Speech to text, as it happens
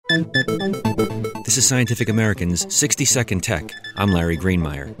This is Scientific American's 60-Second Tech. I'm Larry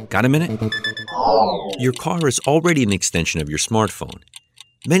Greenemeier. Got a minute? Your car is already an extension of your smartphone.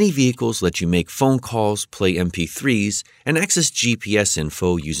 Many vehicles let you make phone calls, play MP3s, and access GPS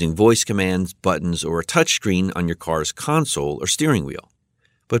info using voice commands, buttons, or a touchscreen on your car's console or steering wheel.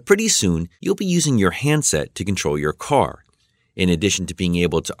 But pretty soon, you'll be using your handset to control your car. In addition to being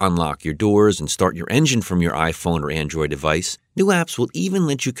able to unlock your doors and start your engine from your iPhone or Android device, new apps will even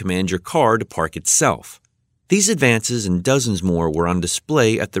let you command your car to park itself. These advances and dozens more were on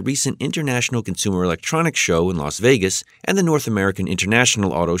display at the recent International Consumer Electronics Show in Las Vegas and the North American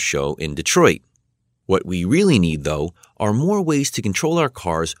International Auto Show in Detroit. What we really need, though, are more ways to control our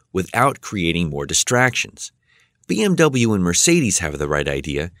cars without creating more distractions. BMW and Mercedes have the right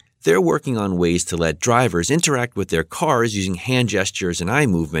idea. They're working on ways to let drivers interact with their cars using hand gestures and eye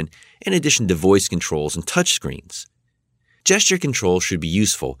movement, in addition to voice controls and touchscreens. Gesture control should be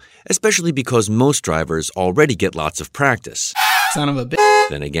useful, especially because most drivers already get lots of practice. Son of a bitch.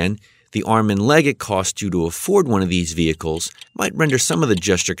 Then again, the arm and leg it costs you to afford one of these vehicles might render some of the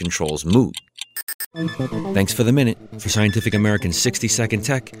gesture controls moot. Thanks for the minute. For Scientific American's 60-Second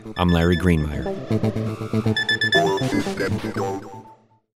Tech, I'm Larry Greenemeier.